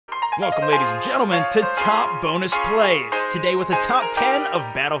Welcome, ladies and gentlemen, to Top Bonus Plays. Today with a top 10 of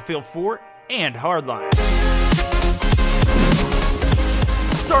Battlefield 4 and Hardline.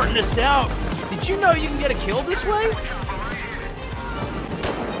 Starting us out, did you know you can get a kill this way?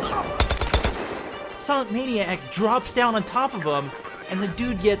 Silent Maniac drops down on top of him, and the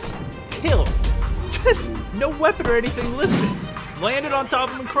dude gets killed. Just no weapon or anything listed. Landed on top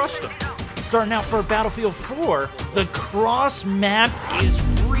of him and crushed him. Starting out for Battlefield 4, the cross map is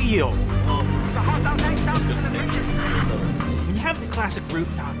real. When you have the classic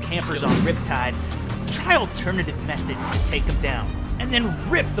rooftop campers on Riptide, try alternative methods to take them down, and then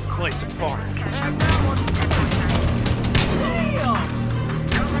rip the place apart. Damn!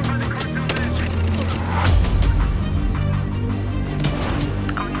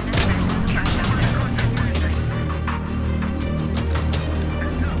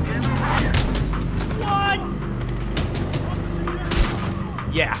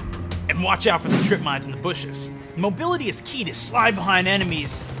 Yeah, and watch out for the trip mines in the bushes. Mobility is key to slide behind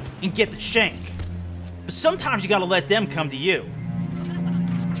enemies and get the shank. But sometimes you gotta let them come to you.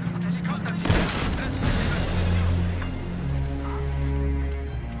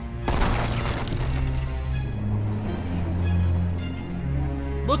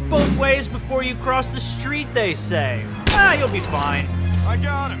 Look both ways before you cross the street, they say. Ah, you'll be fine. I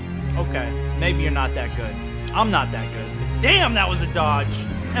got him. Okay, maybe you're not that good. I'm not that good. Damn, that was a dodge.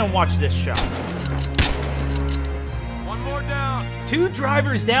 And watch this shot. One more down. 2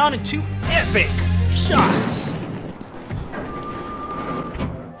 drivers down and 2 epic shots.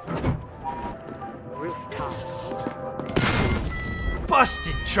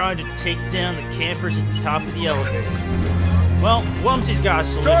 Busted trying to take down the campers at the top of the elevator. Well, Wumsy's got a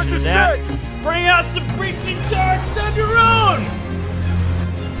solution to that. Bring out some breaching charges of your own!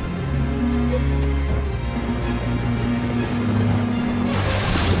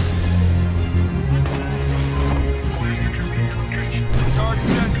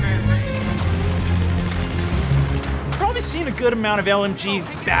 Seen a good amount of LMG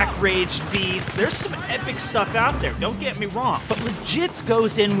back rage feeds. There's some epic stuff out there, don't get me wrong. But Legits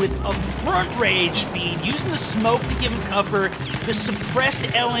goes in with a front rage feed, using the smoke to give him cover, the suppressed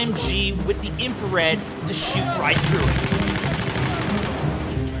LMG with the infrared to shoot right through it.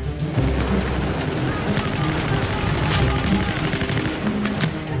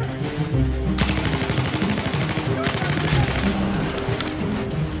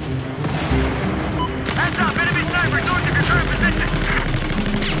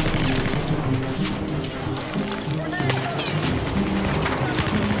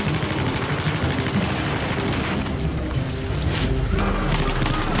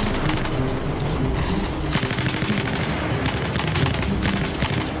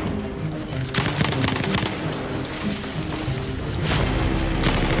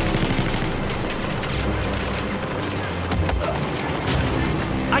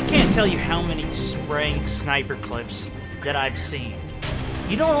 I can't tell you how many spraying sniper clips that I've seen.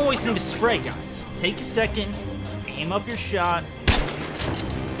 You don't always need to spray, guys. Take a second, aim up your shot,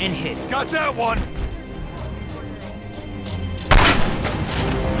 and hit it. Got that one.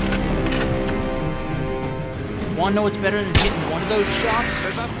 Wanna know what's better than hitting one of those shots?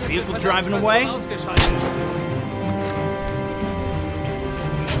 Vehicle driving away?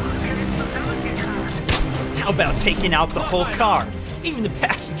 How about taking out the whole car? Even the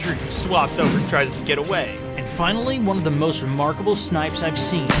passenger who swaps over and tries to get away. And finally, one of the most remarkable snipes I've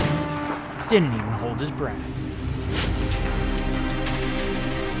seen. Didn't even hold his breath.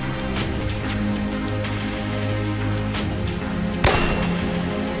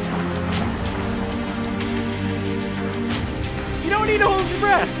 You don't need to hold your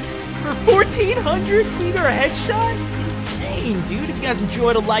breath. For 1,400 meter headshot? Insane, dude. If you guys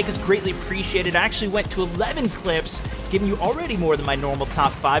enjoyed, a like is greatly appreciated. I actually went to 11 clips, giving you already more than my normal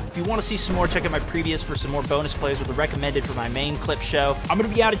top 5. If you want to see some more, check out my previous for some more bonus plays with the recommended for my main clip show. I'm going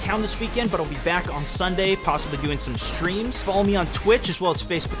to be out of town this weekend, but I'll be back on Sunday, possibly doing some streams. Follow me on Twitch as well as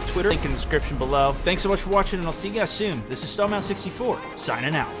Facebook, Twitter, link in the description below. Thanks so much for watching, and I'll see you guys soon. This is Starman64,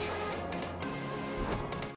 signing out.